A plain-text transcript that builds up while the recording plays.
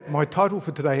my title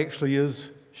for today actually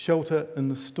is Shelter in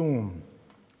the Storm.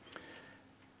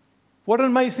 What an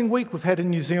amazing week we've had in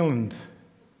New Zealand.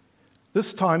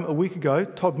 This time, a week ago,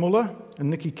 Todd Muller and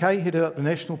Nikki Kay headed up the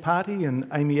National Party and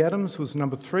Amy Adams was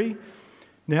number 3.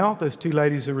 Now, those two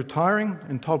ladies are retiring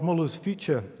and Todd Muller's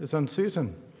future is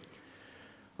uncertain.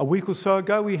 A week or so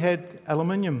ago, we had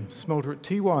aluminium smelter at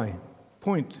Tiwai.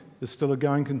 Point is still a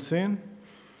going concern.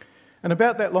 And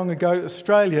about that long ago,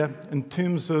 Australia, in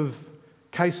terms of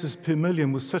cases per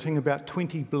million, was sitting about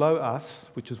 20 below us,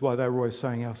 which is why they were always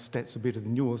saying our stats are better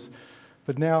than yours.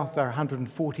 But now they're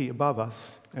 140 above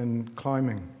us and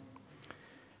climbing.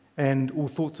 And all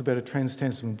thoughts about a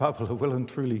trans-Tasman bubble are well and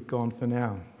truly gone for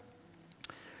now.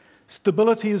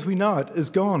 Stability as we know it is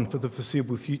gone for the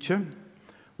foreseeable future.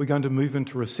 We're going to move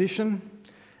into recession.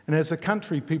 And as a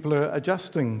country, people are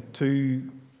adjusting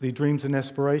to their dreams and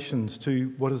aspirations,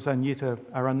 to what is yet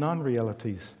are unknown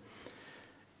realities.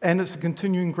 And it's a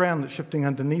continuing ground that's shifting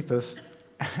underneath us,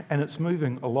 and it's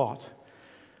moving a lot.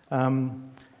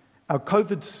 Our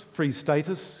COVID-free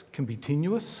status can be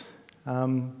tenuous.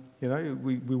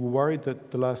 We were worried that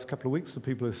the last couple of weeks the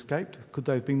people escaped. Could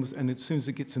they have been? And as soon as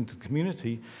it gets into the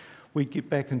community, we get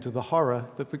back into the horror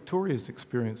that Victoria's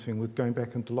experiencing with going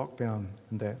back into lockdown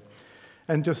and that.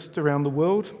 And just around the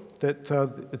world, that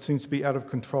it seems to be out of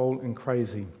control and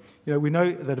crazy. We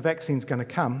know that a vaccine's going to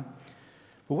come,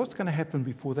 but what's going to happen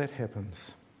before that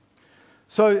happens?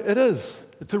 So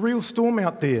it's a real storm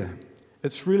out there.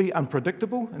 It's really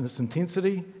unpredictable in its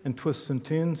intensity and twists and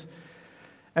turns.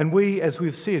 And we, as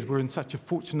we've said, we're in such a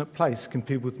fortunate place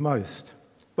compared with most.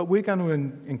 But we're going to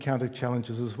encounter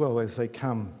challenges as well as they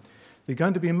come. They're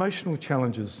going to be emotional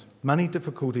challenges, money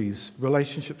difficulties,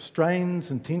 relationship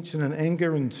strains and tension and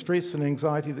anger and stress and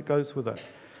anxiety that goes with it.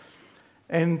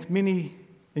 And many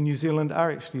in New Zealand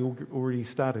are actually already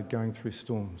started going through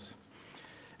storms.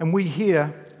 And we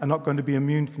here are not going to be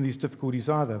immune from these difficulties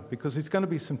either, because there's going to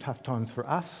be some tough times for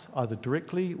us, either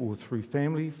directly or through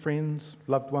family, friends,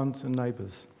 loved ones and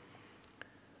neighbours.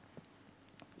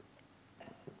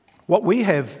 What we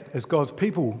have as God's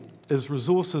people is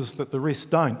resources that the rest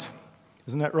don't.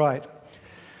 Isn't that right?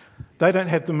 They don't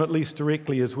have them at least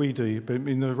directly as we do, but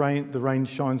the rain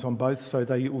shines on both, so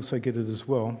they also get it as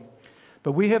well.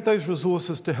 But we have those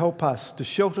resources to help us to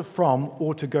shelter from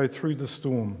or to go through the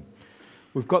storm.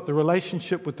 We've got the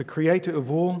relationship with the Creator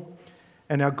of all,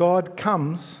 and our God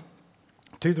comes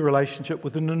to the relationship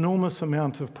with an enormous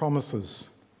amount of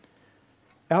promises.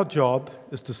 Our job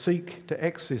is to seek to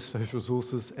access those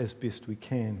resources as best we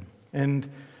can. And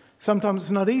sometimes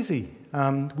it's not easy.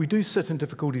 We do sit in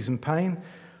difficulties and pain,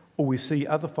 or we see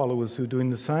other followers who are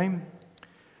doing the same.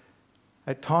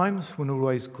 At times, we're not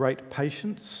always great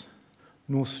patience,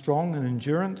 nor strong in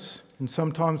endurance. And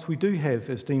sometimes we do have,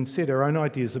 as Dean said, our own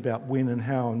ideas about when and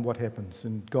how and what happens.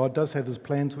 And God does have his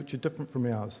plans which are different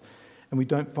from ours. And we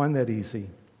don't find that easy.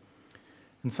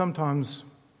 And sometimes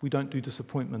we don't do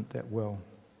disappointment that well.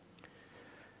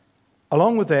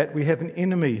 Along with that, we have an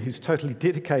enemy who's totally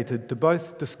dedicated to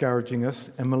both discouraging us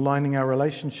and maligning our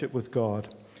relationship with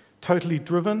God. Totally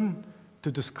driven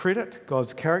to discredit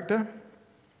God's character,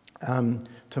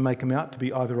 to make him out to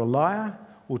be either a liar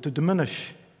or to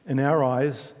diminish, in our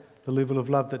eyes, the level of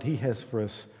love that he has for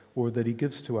us or that he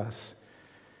gives to us.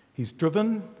 He's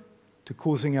driven to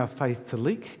causing our faith to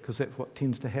leak, because that's what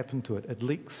tends to happen to it. It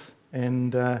leaks,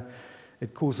 and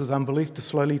it causes unbelief to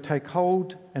slowly take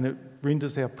hold, and it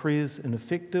renders our prayers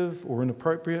ineffective or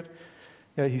inappropriate.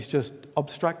 He's just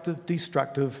obstructive,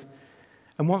 destructive,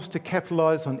 and wants to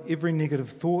capitalize on every negative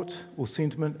thought or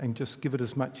sentiment and just give it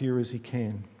as much ear as he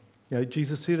can.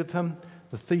 Jesus said of him,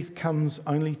 the thief comes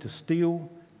only to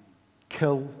steal,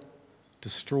 kill,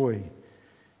 destroy.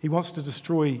 He wants to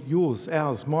destroy yours,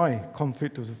 ours, my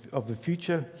concept of the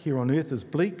future here on earth is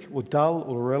bleak or dull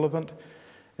or irrelevant,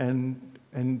 and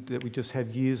that we just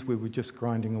have years where we're just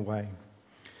grinding away.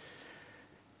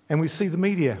 And we see the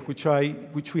media,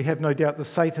 which we have no doubt that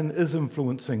Satan is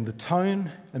influencing the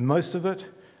tone, and most of it,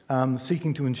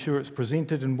 seeking to ensure it's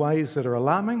presented in ways that are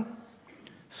alarming,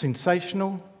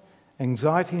 sensational,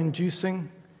 anxiety-inducing,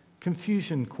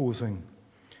 confusion-causing.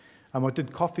 I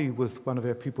did coffee with one of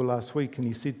our people last week, and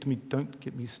he said to me, "Don't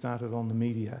get me started on the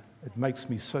media. It makes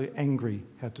me so angry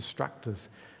how destructive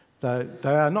they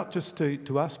are, not just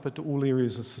to us, but to all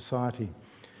areas of society.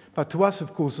 But to us,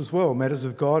 of course, as well, matters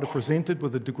of God are presented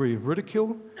with a degree of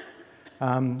ridicule,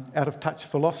 out-of-touch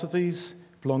philosophies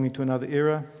belonging to another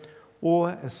era,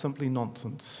 or as simply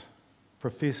nonsense,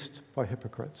 professed by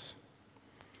hypocrites."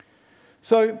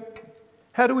 So,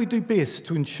 how do we do best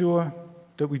to ensure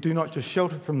that we do not just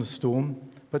shelter from the storm,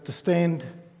 but to stand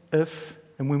if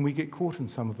and when we get caught in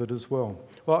some of it as well.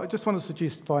 Well, I just want to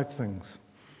suggest 5 things.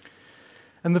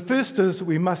 And the first is that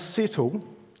we must settle,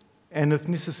 and if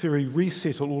necessary,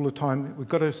 resettle all the time. We've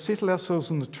got to settle ourselves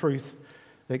in the truth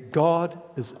that God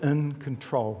is in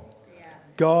control.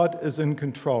 God is in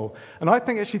control. And I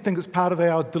think it's part of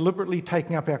our deliberately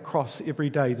taking up our cross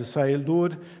every day to say,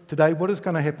 Lord, today, what is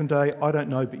going to happen today? I don't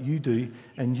know, but you do,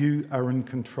 and you are in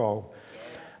control.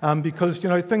 Because,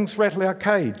 things rattle our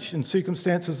cage and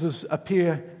circumstances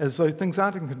appear as though things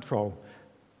aren't in control,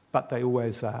 but they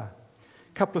always are.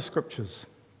 A couple of scriptures.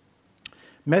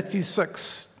 Matthew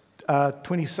 6,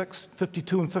 26,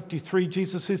 52 and 53,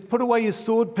 Jesus says, "Put away your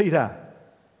sword, Peter.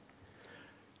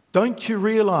 Don't you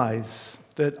realize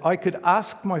that I could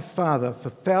ask my Father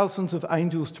for thousands of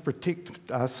angels to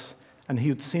protect us, and he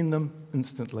would send them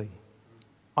instantly?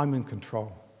 I'm in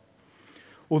control."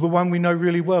 Or the one we know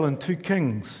really well in 2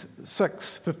 Kings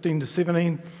 6, 15 to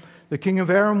 17, the king of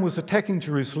Aram was attacking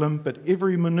Jerusalem, but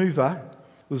every maneuver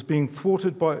was being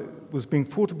thwarted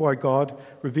by God,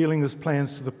 revealing his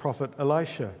plans to the prophet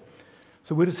Elisha.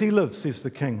 So where does he live, says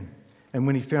the king? And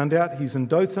when he found out he's in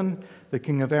Dothan, the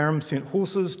king of Aram sent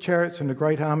horses, chariots, and a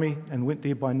great army and went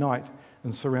there by night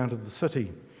and surrounded the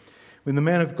city. When the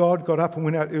man of God got up and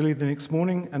went out early the next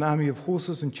morning, an army of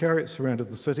horses and chariots surrounded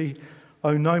the city.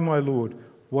 "Oh no, my lord,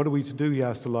 what are we to do?" he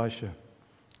asked Elisha.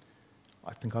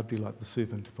 I think I'd be like the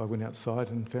servant if I went outside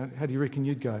and found, "How do you reckon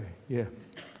you'd go?" Yeah,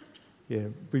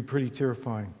 it'd be pretty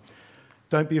terrifying.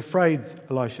 "Don't be afraid,"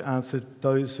 Elisha answered.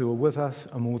 "Those who are with us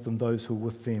are more than those who are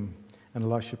with them." And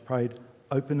Elisha prayed,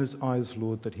 "Open his eyes,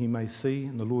 Lord, that he may see."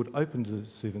 And the Lord opened his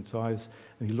servant's eyes,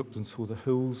 and he looked and saw the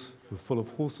hills were full of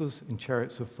horses and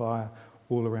chariots of fire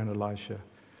all around Elisha.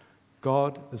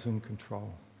 God is in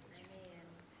control.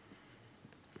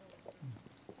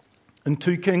 In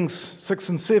 2 Kings 6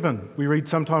 and 7, we read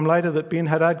sometime later that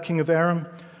Ben-Hadad, king of Aram,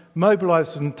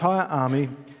 mobilized his entire army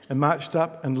and marched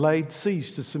up and laid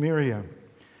siege to Samaria.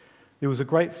 There was a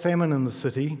great famine in the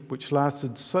city, which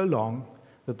lasted so long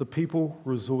that the people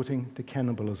were resorting to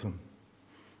cannibalism.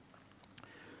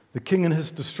 The king, in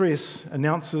his distress,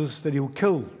 announces that he will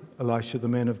kill Elisha, the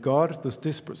man of God. This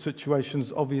desperate situation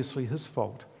is obviously his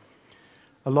fault.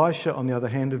 Elisha, on the other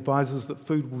hand, advises that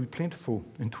food will be plentiful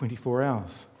in 24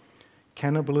 hours.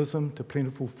 Cannibalism to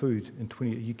plentiful food in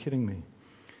 20. Are you kidding me?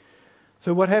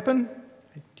 So what happened?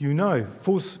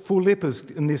 Four lepers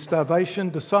in their starvation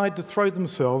decide to throw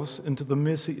themselves into the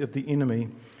mercy of the enemy,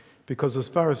 because as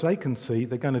far as they can see,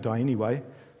 they're going to die anyway.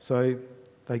 So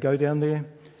they go down there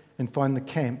and find the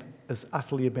camp is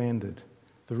utterly abandoned.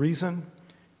 The reason?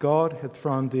 God had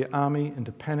thrown their army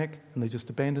into panic, and they just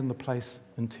abandoned the place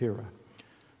in terror.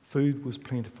 Food was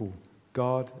plentiful.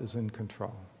 God is in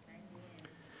control.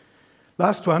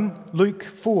 Last one, Luke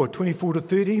 4, 24 to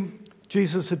 30.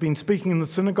 Jesus had been speaking in the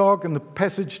synagogue, and the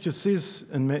passage just says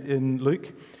in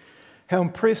Luke how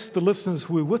impressed the listeners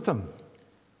were with him.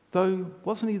 Though,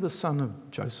 wasn't he the son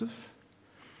of Joseph?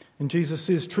 And Jesus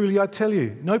says, "Truly I tell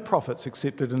you, no prophet's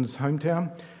accepted in his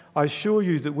hometown. I assure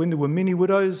you that when there were many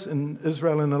widows in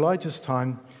Israel in Elijah's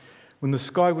time, when the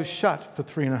sky was shut for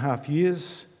 3.5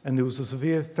 years and there was a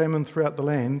severe famine throughout the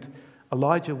land,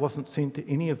 Elijah wasn't sent to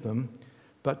any of them,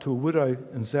 but to a widow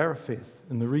in Zarephath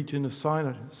in the region of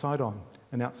Sidon,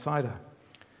 an outsider.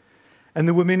 And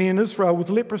there were many in Israel with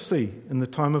leprosy in the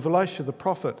time of Elisha the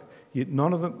prophet, yet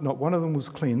not one of them was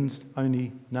cleansed,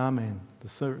 only Naaman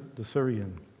the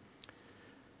Syrian."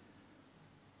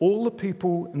 All the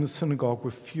people in the synagogue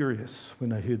were furious when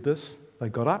they heard this. They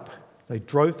got up, they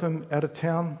drove him out of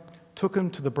town, took him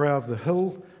to the brow of the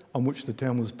hill on which the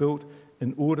town was built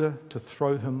in order to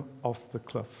throw him off the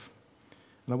cliff.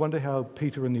 And I wonder how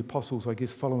Peter and the apostles,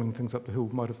 following things up the hill,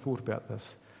 might have thought about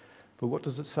this. But what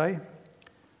does it say?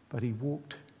 But he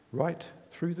walked right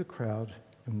through the crowd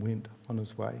and went on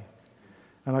his way.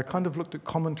 And I kind of looked at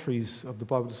commentaries of the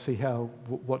Bible to see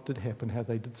what did happen, how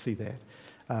they did see that.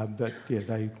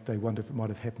 They wonder if it might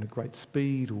have happened at great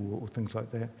speed or things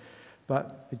like that.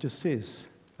 But it just says,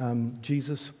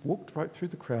 Jesus walked right through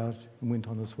the crowd and went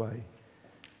on his way.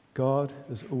 God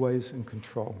is always in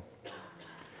control.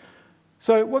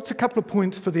 So what's a couple of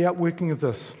points for the outworking of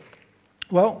this?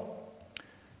 Well,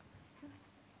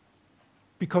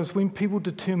 because when people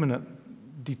determine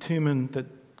that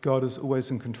God is always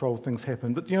in control, things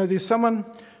happen. But there's someone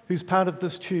who's part of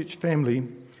this church family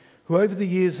who over the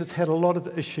years has had a lot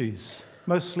of issues,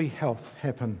 mostly health,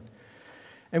 happen,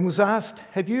 and was asked,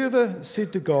 "Have you ever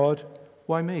said to God,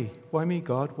 'Why me? Why me,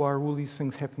 God? Why are all these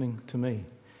things happening to me?'"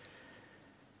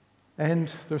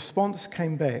 And the response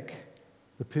came back.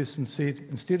 The person said,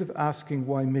 "Instead of asking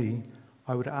why me,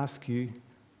 I would ask you,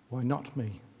 why not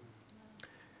me?"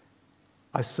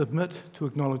 I submit to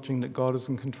acknowledging that God is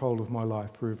in control of my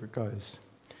life wherever it goes.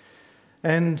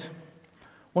 And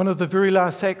one of the very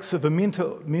last acts of a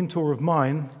mentor of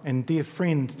mine and dear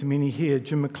friend to many here,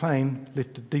 Jim McLean,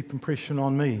 left a deep impression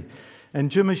on me.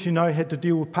 And Jim, as you know, had to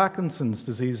deal with Parkinson's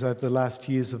disease over the last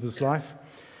years of his life.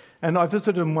 And I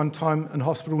visited him one time in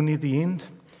hospital near the end.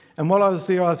 And while I was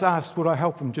there, I was asked, would I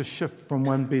help him just shift from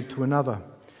one bed to another?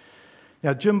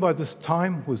 Now, Jim, by this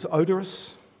time, was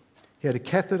odorous. He had a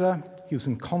catheter, he was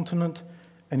incontinent,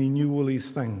 and he knew all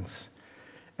these things.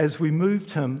 As we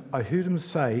moved him, I heard him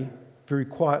say, very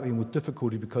quietly and with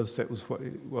difficulty because that was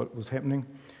what was happening,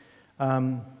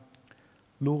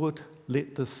 Lord,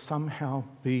 let this somehow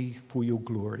be for your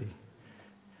glory.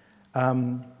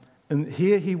 And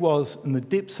here he was in the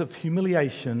depths of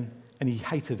humiliation, and he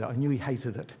hated it. I knew he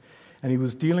hated it. And he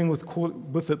was dealing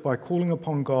with it by calling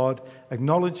upon God,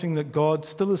 acknowledging that God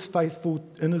still is faithful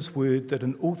in his word, that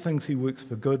in all things he works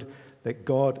for good, that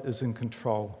God is in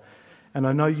control. And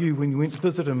I know you, when you went to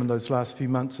visit him in those last few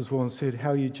months as well and said, how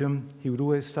are you, Jim? He would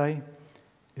always say,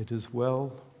 it is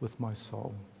well with my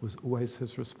soul, was always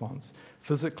his response.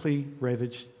 Physically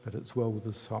ravaged, but it's well with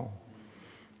his soul.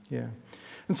 Yeah.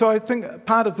 And so I think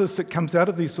part of this that comes out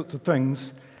of these sorts of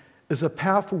things is a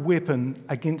powerful weapon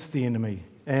against the enemy.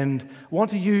 And I want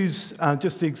to use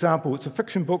just the example. It's a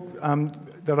fiction book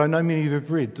that I know many of you have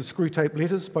read, The Screwtape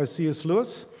Letters by C.S.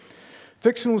 Lewis.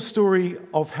 Fictional story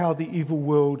of how the evil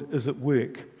world is at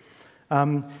work.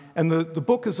 And the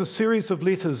book is a series of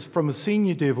letters from a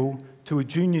senior devil to a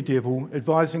junior devil,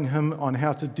 advising him on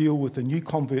how to deal with a new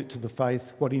convert to the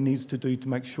faith, what he needs to do to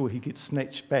make sure he gets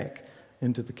snatched back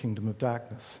into the kingdom of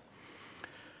darkness.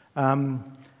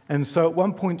 And so at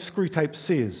one point, Screwtape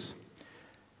says,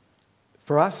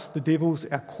 for us, the devils,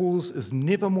 our cause is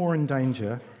never more in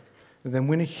danger than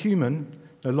when a human,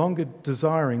 no longer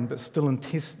desiring but still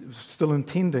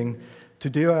intending to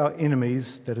do our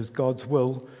enemies, that is God's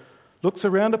will, looks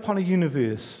around upon a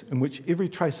universe in which every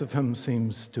trace of him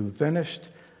seems to have vanished,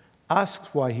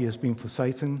 asks why he has been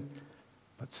forsaken,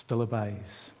 but still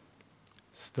obeys.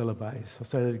 Still obeys. I'll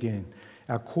say that again.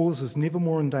 Our cause is never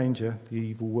more in danger, the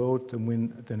evil world,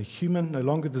 than a human, no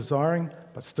longer desiring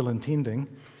but still intending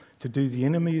to do the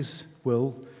enemy's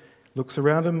will, looks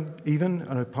around him even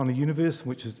and upon a universe in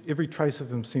which every trace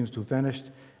of him seems to have vanished,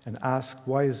 and asks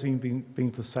why has he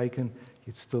been forsaken,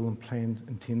 yet still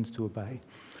intends to obey.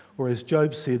 Or as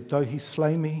Job said, though he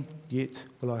slay me, yet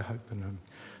will I hope in him.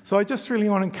 So I just really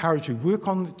want to encourage you, work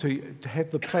on to have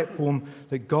the platform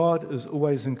that God is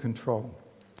always in control.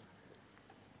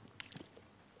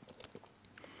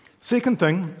 Second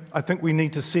thing, I think we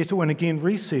need to settle, and again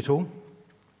resettle,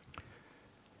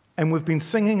 and we've been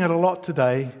singing it a lot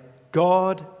today,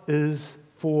 God is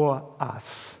for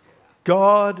us.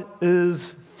 God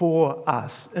is for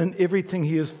us. In everything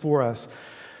he is for us.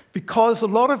 Because a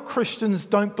lot of Christians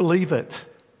don't believe it.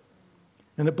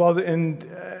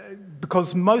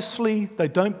 Because mostly they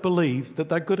don't believe that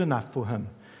they're good enough for him.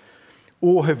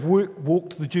 Or have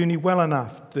walked the journey well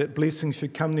enough that blessings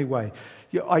should come their way.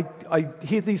 Yeah, I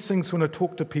hear these things when I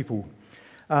talk to people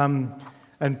and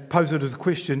pose it as a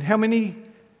question. How many,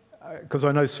 because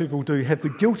I know several do, have the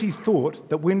guilty thought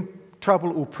that when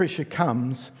trouble or pressure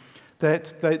comes,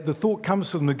 that the thought comes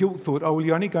from the guilt thought, oh, well,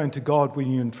 you're only going to God when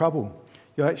you're in trouble.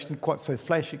 You're actually quite so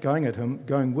flash at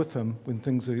going with him when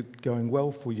things are going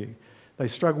well for you. They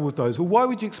struggle with those. Well, why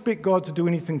would you expect God to do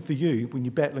anything for you when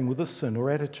you're battling with this sin or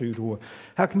attitude? Or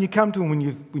how can you come to him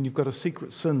when you've got a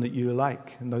secret sin that you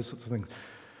like and those sorts of things?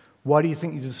 Why do you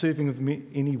think you're deserving of me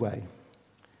anyway?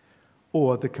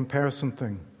 Or the comparison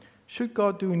thing. Should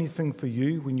God do anything for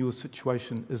you when your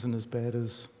situation isn't as bad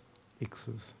as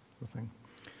X's? The thing.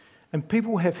 And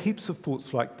people have heaps of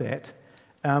thoughts like that.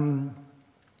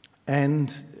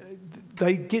 And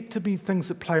they get to be things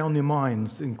that play on their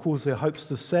minds and cause their hopes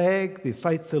to sag, their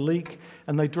faith to leak,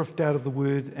 and they drift out of the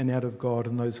Word and out of God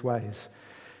in those ways.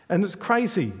 And it's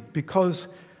crazy because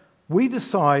we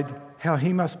decide how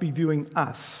he must be viewing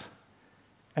us,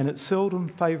 and it's seldom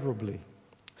favourably.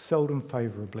 Seldom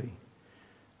favourably.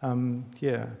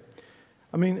 Yeah.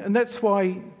 I mean, and that's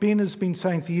why Ben has been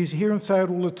saying for years, you hear him say it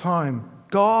all the time,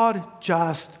 God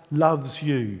just loves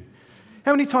you.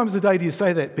 How many times a day do you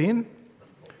say that, Ben?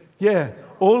 Yeah,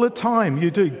 all the time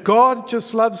you do. God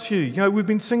just loves you. You know, we've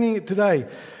been singing it today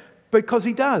because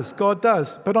he does. God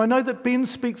does. But I know that Ben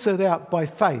speaks it out by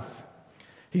faith.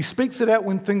 He speaks it out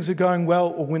when things are going well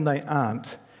or when they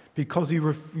aren't because he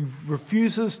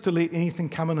refuses to let anything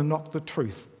come in and knock the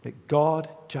truth that God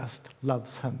just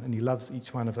loves him and he loves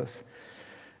each one of us.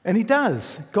 And he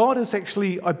does. God is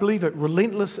actually, I believe it,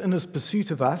 relentless in his pursuit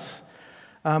of us.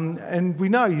 And we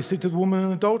know, he said to the woman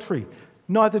in adultery,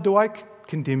 neither do I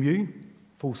condemn you,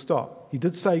 full stop. He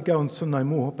did say, go and sin no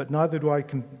more, but neither do I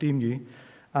condemn you.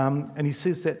 And he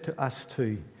says that to us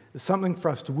too. It's something for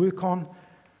us to work on,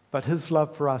 but his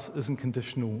love for us isn't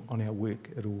conditional on our work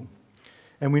at all.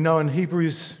 And we know in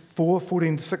Hebrews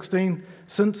 4:14-16,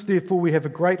 since therefore we have a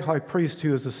great high priest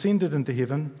who has ascended into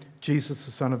heaven, Jesus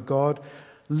the Son of God,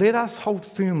 let us hold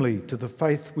firmly to the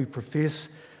faith we profess,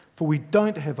 for we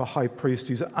don't have a high priest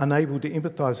who's unable to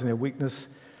empathize in our weakness,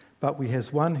 but we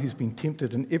have one who's been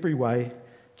tempted in every way,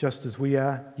 just as we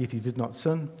are, yet he did not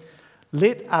sin.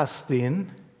 Let us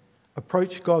then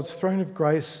approach God's throne of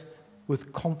grace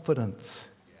with confidence,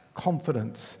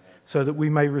 so that we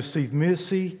may receive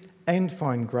mercy and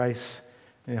find grace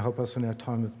and help us in our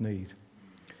time of need.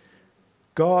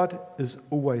 God is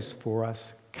always for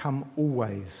us. Come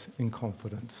always in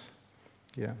confidence.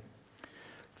 Yeah.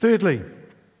 Thirdly,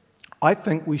 I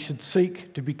think we should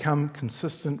seek to become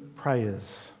consistent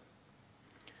prayers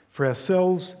for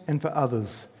ourselves and for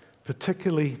others,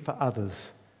 particularly for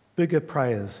others. Bigger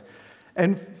prayers.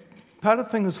 And part of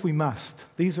the thing is we must.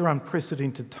 These are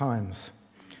unprecedented times.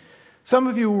 Some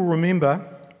of you will remember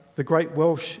the great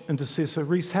Welsh intercessor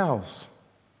Rhys Howes.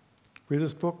 Read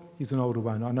his book? He's an older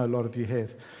one. I know a lot of you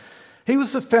have. He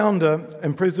was the founder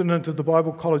and president of the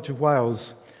Bible College of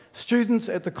Wales. Students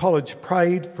at the college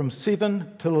prayed from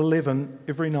 7 till 11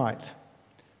 every night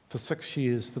for 6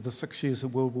 years, for the 6 years that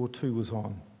World War II was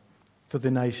on, for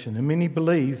the nation. And many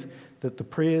believe that the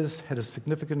prayers had a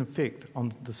significant effect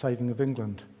on the saving of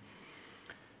England.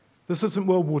 This isn't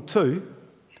World War II,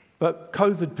 but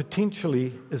COVID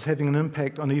potentially is having an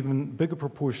impact on an even bigger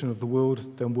proportion of the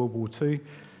world than World War II,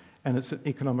 and it's an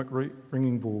economic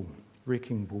wrecking ball,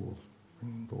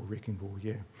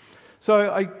 yeah. So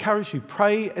I encourage you,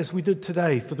 pray as we did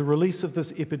today for the release of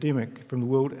this epidemic from the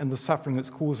world and the suffering it's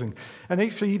causing. And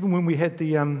actually, even when we had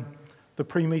the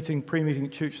pre-meeting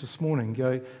at church this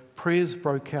morning, prayers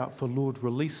broke out for Lord,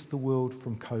 release the world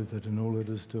from COVID and all it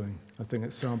is doing. I think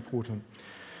it's so important.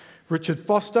 Richard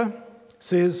Foster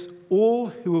says, all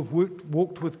who have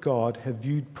walked with God have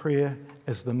viewed prayer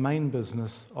as the main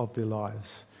business of their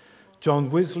lives.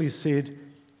 John Wesley said,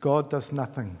 God does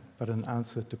nothing but an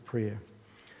answer to prayer.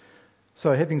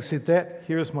 So having said that,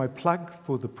 here is my plug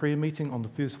for the prayer meeting on the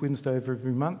first Wednesday of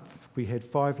every month. We had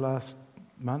 5 last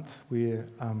month. We're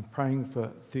praying for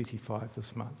 35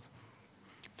 this month.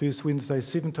 First Wednesday,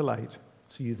 7 till 8.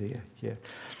 See you there, yeah.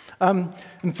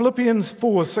 In Philippians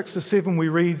 4:6-7 we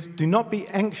read, do not be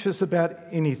anxious about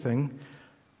anything,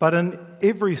 but in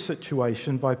every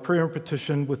situation, by prayer and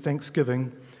petition with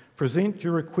thanksgiving, present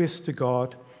your requests to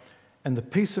God, and the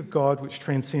peace of God, which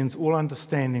transcends all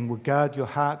understanding, will guard your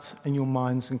hearts and your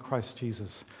minds in Christ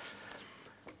Jesus.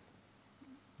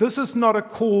 This is not a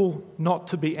call not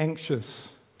to be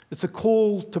anxious. It's a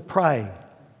call to pray.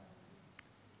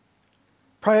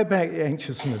 Pray about your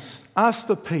anxiousness. Ask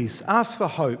for peace. Ask for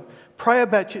hope. Pray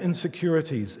about your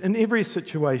insecurities in every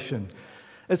situation.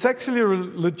 It's actually a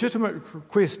legitimate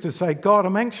request to say, God,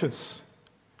 I'm anxious.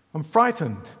 I'm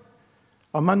frightened.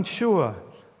 I'm unsure.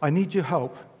 I need your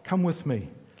help. Come with me.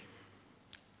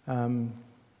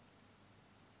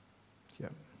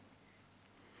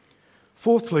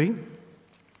 Fourthly,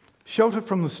 shelter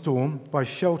from the storm by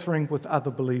sheltering with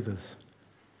other believers.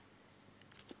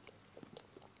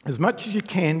 As much as you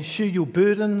can, share your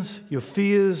burdens, your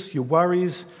fears, your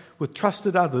worries with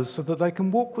trusted others so that they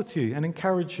can walk with you and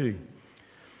encourage you.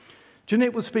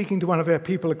 Jeanette was speaking to one of our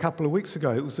people a couple of weeks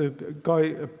ago. It was a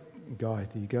guy, there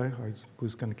you go. I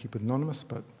was going to keep it anonymous,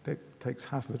 but that takes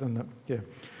half of it, doesn't it? Yeah.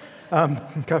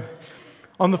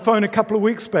 On the phone a couple of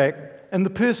weeks back, and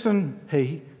the person,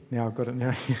 now I've got it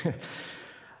now,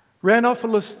 ran off a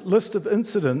list of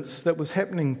incidents that was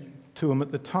happening to him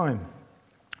at the time.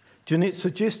 Jeanette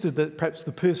suggested that perhaps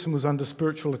the person was under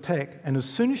spiritual attack, and as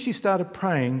soon as she started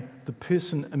praying, the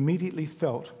person immediately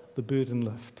felt the burden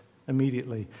lift,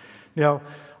 immediately. Now,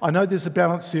 I know there's a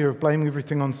balance there of blaming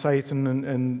everything on Satan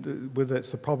and whether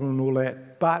that's the problem and all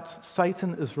that, but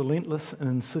Satan is relentless and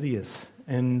insidious,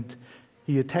 and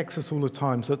he attacks us all the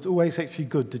time, so it's always actually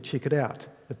good to check it out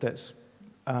if that's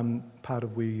part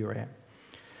of where you're at.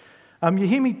 You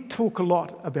hear me talk a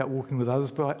lot about walking with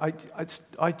others, but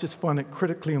I just find it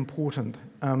critically important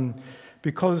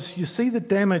because you see the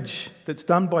damage that's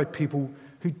done by people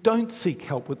who don't seek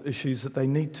help with issues that they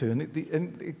need to, and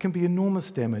it can be enormous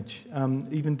damage,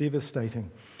 even devastating.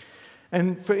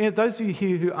 And for those of you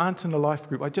here who aren't in a life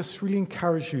group, I just really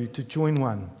encourage you to join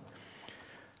one.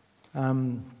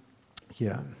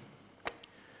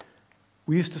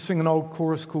 We used to sing an old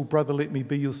chorus called Brother, Let Me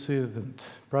Be Your Servant.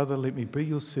 Brother, let me be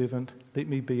your servant. Let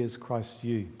me be as Christ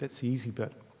you. That's the easy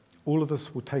bit. All of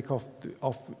us will take off,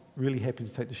 really happy to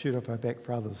take the shirt off our back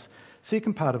for others.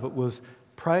 Second part of it was,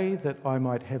 pray that I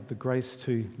might have the grace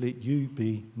to let you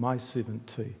be my servant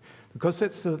too. Because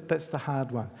that's the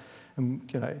hard one.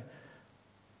 And,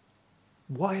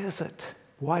 why is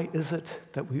it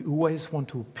that we always want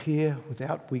to appear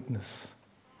without weakness?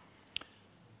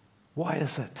 Why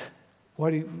is it?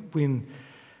 When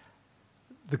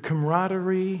the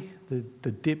camaraderie,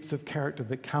 the depth of character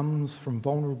that comes from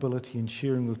vulnerability and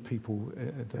sharing with people,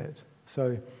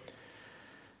 So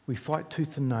we fight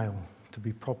tooth and nail to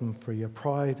be problem-free. Our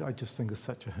pride, I just think, is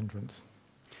such a hindrance.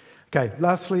 Okay,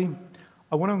 lastly,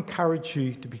 I want to encourage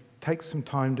you to take some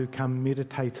time to become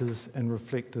meditators and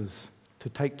reflectors, to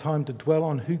take time to dwell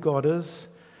on who God is,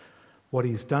 what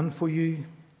He's done for you,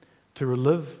 to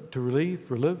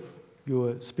relive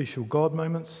your special God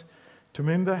moments, to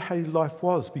remember how your life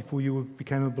was before you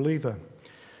became a believer.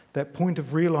 That point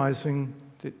of realizing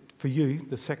that for you,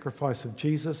 the sacrifice of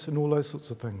Jesus and all those sorts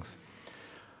of things.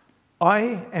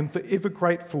 I am forever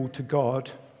grateful to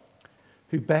God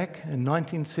who back in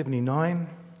 1979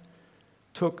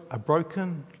 took a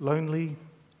broken, lonely,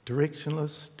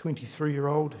 directionless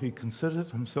 23-year-old who considered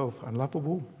himself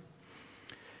unlovable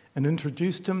and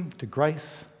introduced him to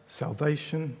grace,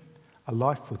 salvation, a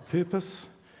life with purpose,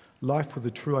 life with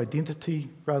a true identity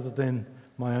rather than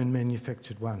my own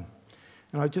manufactured one.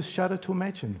 And I just shudder to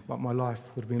imagine what my life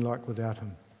would have been like without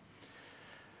him.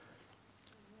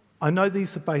 I know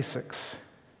these are basics,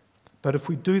 but if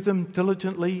we do them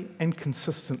diligently and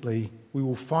consistently, we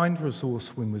will find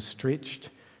resource when we're stretched,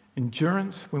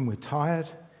 endurance when we're tired,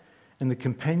 and the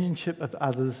companionship of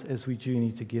others as we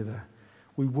journey together.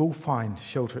 We will find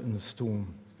shelter in the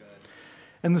storm.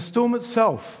 And the storm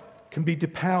itself can be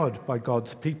depowered by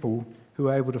God's people who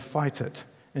are able to fight it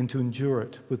and to endure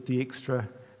it with the extra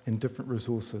and different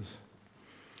resources.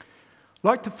 I'd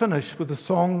like to finish with a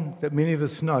song that many of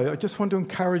us know. I just want to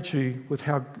encourage you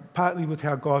partly with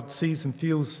how God sees and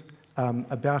feels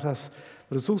about us,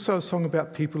 but it's also a song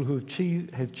about people who have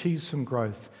achieved some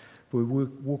growth, who are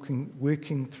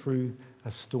working through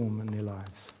a storm in their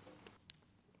lives.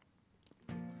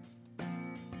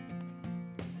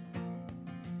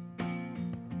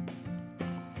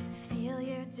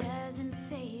 Failure doesn't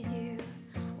faze you,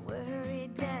 worry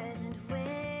doesn't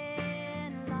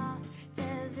win, loss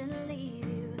doesn't leave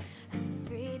you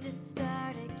afraid to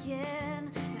start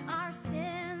again, and our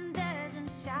sin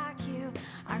doesn't shock you,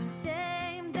 our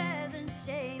shame doesn't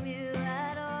shame you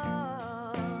at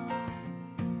all.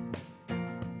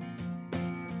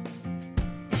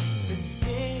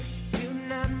 Mistakes do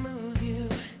not move you,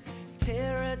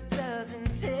 terror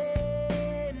doesn't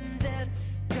tame, death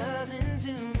doesn't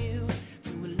doom you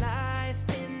to a life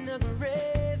in the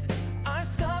grave. Our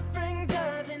suffering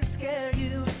doesn't scare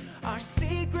you, our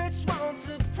secrets won't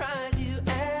surprise you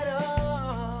at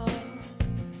all,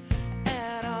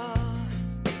 at all.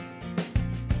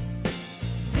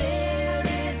 There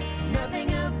is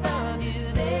nothing above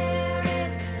you, there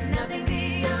is nothing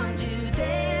beyond you,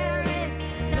 there is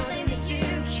nothing that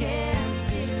you can't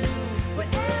do.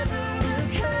 Whatever will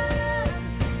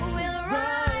come will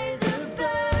rise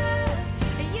above.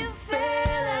 You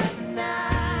fail us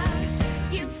not,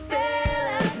 you fail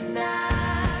us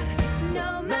not.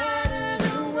 No matter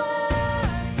the war,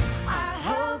 our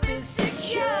hope is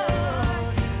secure.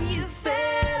 You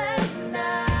fail us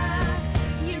not,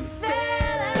 you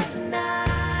fail us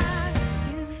not,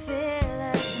 you fail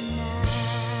us not.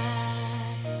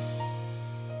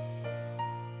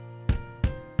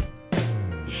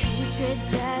 Hatred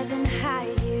doesn't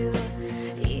hide you,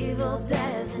 evil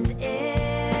doesn't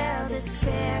ill,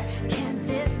 despair can't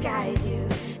disguise you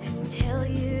and tell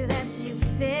you that you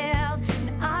failed.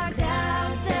 And our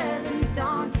doubt doesn't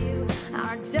daunt you,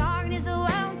 our darkness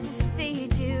won't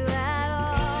defeat you at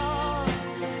all,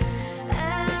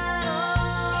 at all.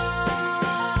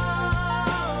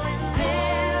 And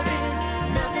there is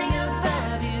nothing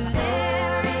above you,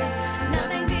 there is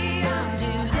nothing beyond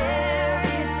you, there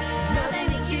is nothing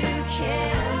that you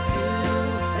can't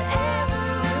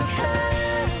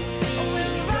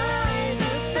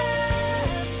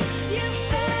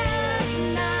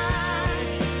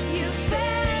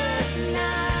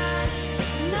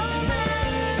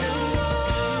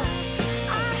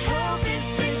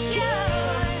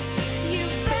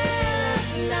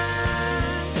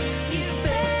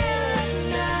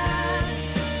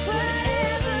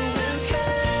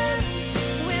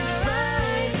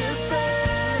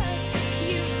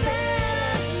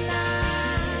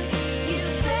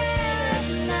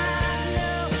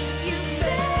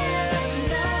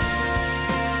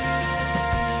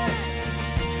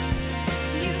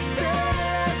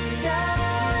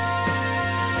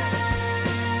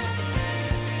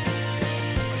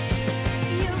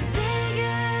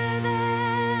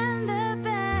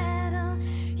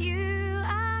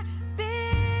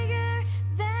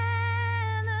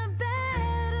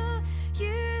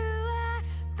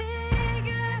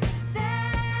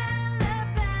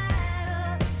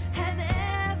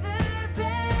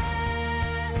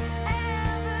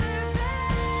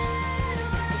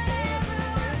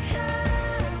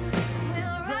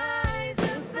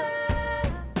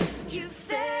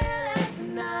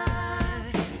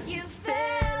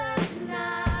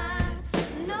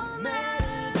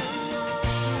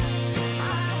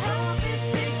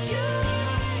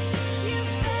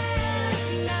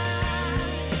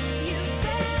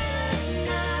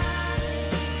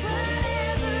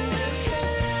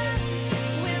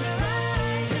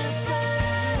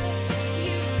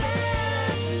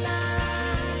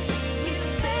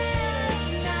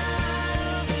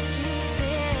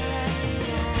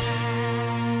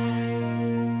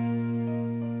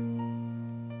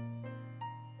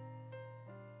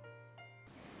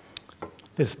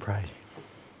Let's pray.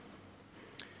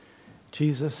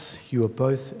 Jesus, you are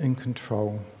both in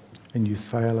control and you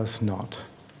fail us not.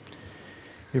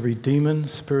 Every demon,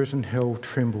 spirit in hell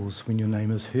trembles when your name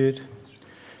is heard.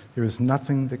 There is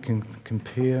nothing that can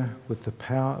compare with the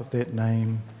power of that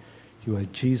name. You are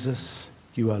Jesus,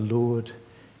 you are Lord,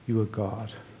 you are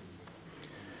God.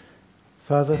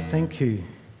 Father, thank you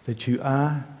that you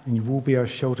are and you will be our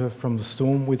shelter from the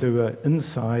storm, whether we're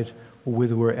inside or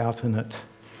whether we're out in it.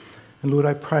 And Lord,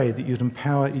 I pray that you'd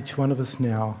empower each one of us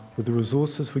now with the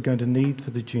resources we're going to need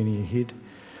for the journey ahead.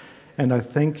 And I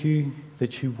thank you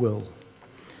that you will.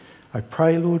 I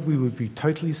pray, Lord, we would be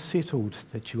totally settled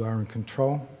that you are in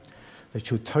control, that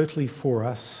you're totally for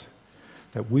us,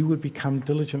 that we would become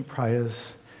diligent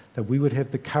prayers, that we would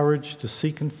have the courage to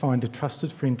seek and find a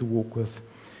trusted friend to walk with,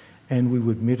 and we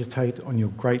would meditate on your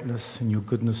greatness and your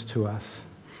goodness to us.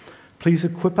 Please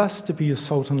equip us to be a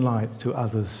salt and light to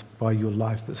others by your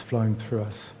life that's flowing through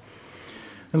us.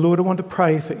 And Lord, I want to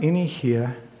pray for any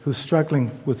here who are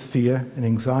struggling with fear and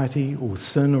anxiety or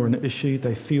sin or an issue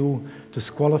they feel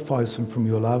disqualifies them from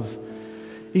your love.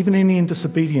 Even any in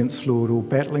disobedience, Lord, or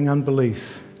battling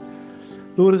unbelief.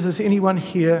 Lord, if there's anyone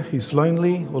here who's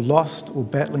lonely or lost or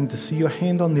battling to see your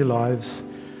hand on their lives,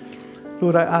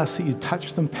 Lord, I ask that you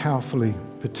touch them powerfully,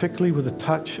 particularly with a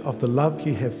touch of the love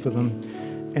you have for them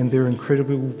and their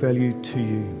incredible value to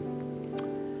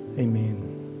you. Amen.